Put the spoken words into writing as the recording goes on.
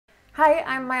Hi,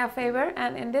 I'm Maya Faber,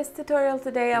 and in this tutorial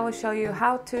today I will show you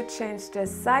how to change the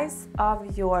size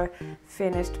of your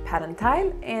finished pattern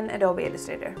tile in Adobe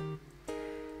Illustrator.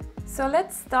 So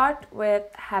let's start with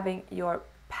having your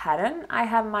pattern. I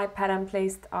have my pattern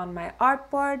placed on my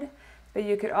artboard, but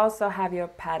you could also have your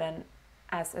pattern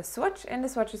as a swatch in the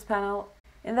swatches panel.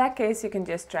 In that case, you can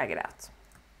just drag it out.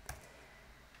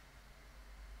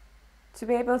 To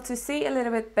be able to see a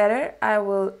little bit better, I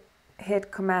will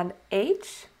hit Command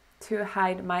H to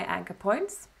hide my anchor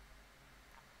points.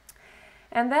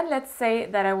 And then let's say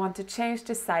that I want to change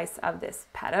the size of this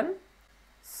pattern.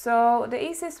 So the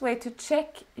easiest way to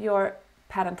check your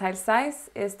pattern tile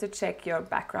size is to check your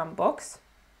background box.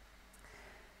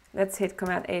 Let's hit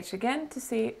Command H again to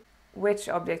see which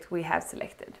object we have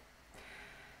selected.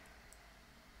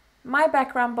 My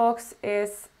background box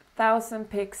is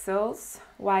 1000 pixels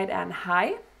wide and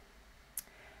high.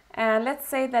 And let's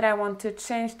say that I want to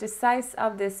change the size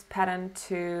of this pattern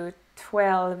to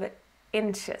 12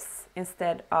 inches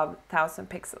instead of 1000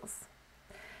 pixels.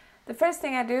 The first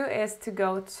thing I do is to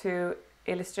go to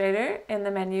Illustrator in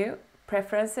the menu,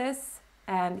 Preferences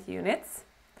and Units.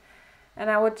 And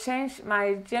I would change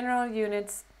my general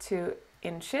units to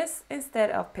inches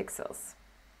instead of pixels.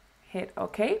 Hit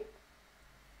OK.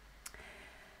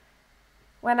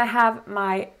 When I have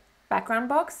my background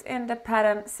box in the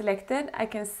pattern selected, I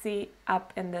can see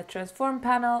up in the transform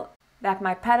panel that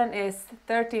my pattern is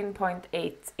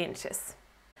 13.8 inches.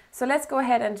 So let's go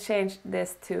ahead and change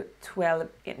this to 12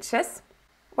 inches.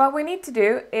 What we need to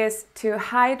do is to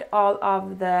hide all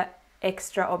of the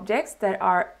extra objects that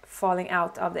are falling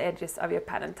out of the edges of your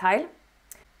pattern tile.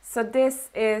 So this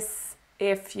is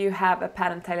if you have a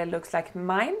pattern tile that looks like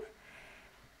mine.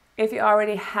 If you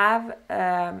already have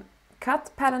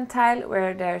cut pattern tile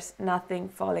where there's nothing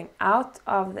falling out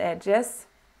of the edges,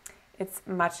 it's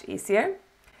much easier.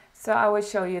 So I will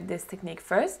show you this technique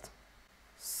first.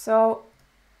 So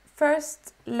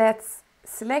first let's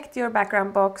select your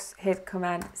background box, hit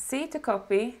Command C to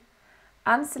copy,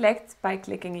 unselect by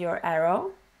clicking your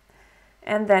arrow,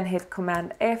 and then hit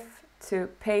Command F to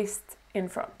paste in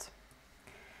front.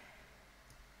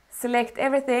 Select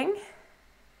everything,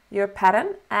 your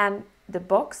pattern and the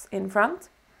box in front,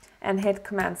 and hit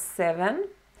Command 7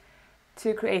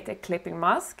 to create a clipping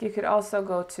mask. You could also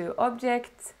go to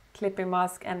Object, Clipping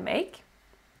Mask and Make.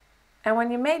 And when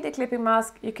you made the clipping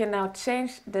mask, you can now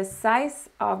change the size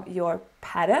of your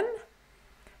pattern,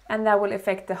 and that will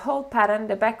affect the whole pattern,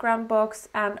 the background box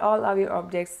and all of your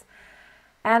objects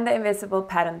and the invisible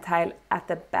pattern tile at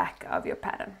the back of your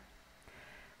pattern.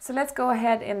 So let's go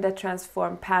ahead in the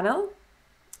transform panel.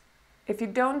 If you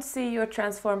don't see your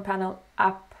transform panel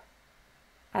up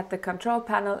at the control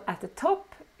panel at the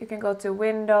top, you can go to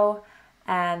Window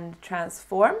and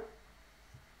Transform.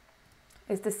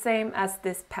 It's the same as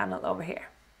this panel over here.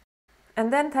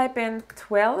 And then type in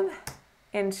 12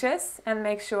 inches and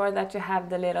make sure that you have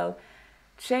the little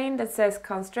chain that says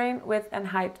Constraint Width and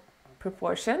Height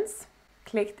Proportions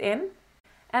clicked in.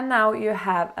 And now you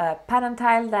have a pattern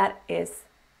tile that is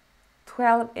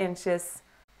 12 inches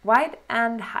wide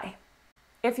and high.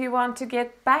 If you want to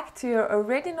get back to your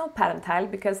original pattern tile,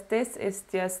 because this is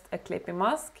just a clipping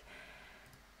mask,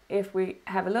 if we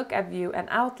have a look at View and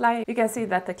Outline, you can see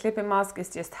that the clipping mask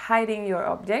is just hiding your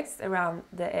objects around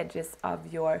the edges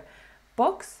of your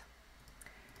box.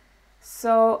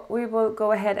 So we will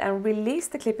go ahead and release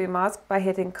the clipping mask by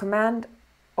hitting Command,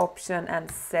 Option and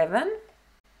 7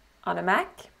 on a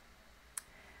Mac.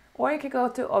 Or you can go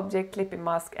to Object, Clipping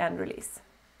Mask and Release.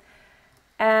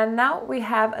 And now we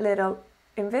have a little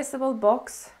invisible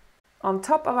box on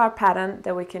top of our pattern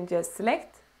that we can just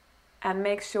select and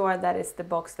make sure that it's the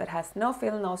box that has no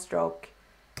fill, no stroke,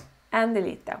 and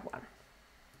delete that one.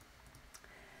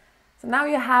 So now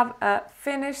you have a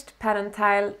finished pattern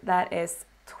tile that is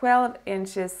 12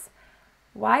 inches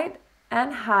wide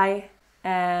and high,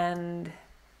 and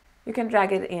you can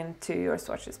drag it into your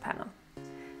swatches panel.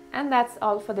 And that's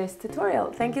all for this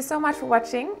tutorial. Thank you so much for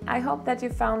watching. I hope that you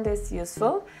found this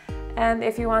useful. And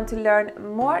if you want to learn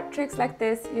more tricks like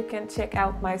this, you can check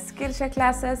out my Skillshare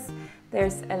classes.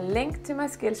 There's a link to my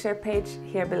Skillshare page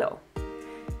here below.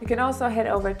 You can also head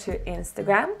over to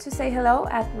Instagram to say hello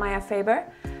at Maya Faber.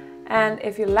 And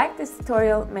if you like this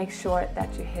tutorial, make sure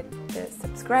that you hit the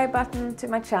subscribe button to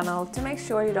my channel to make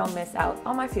sure you don't miss out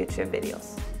on my future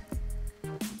videos.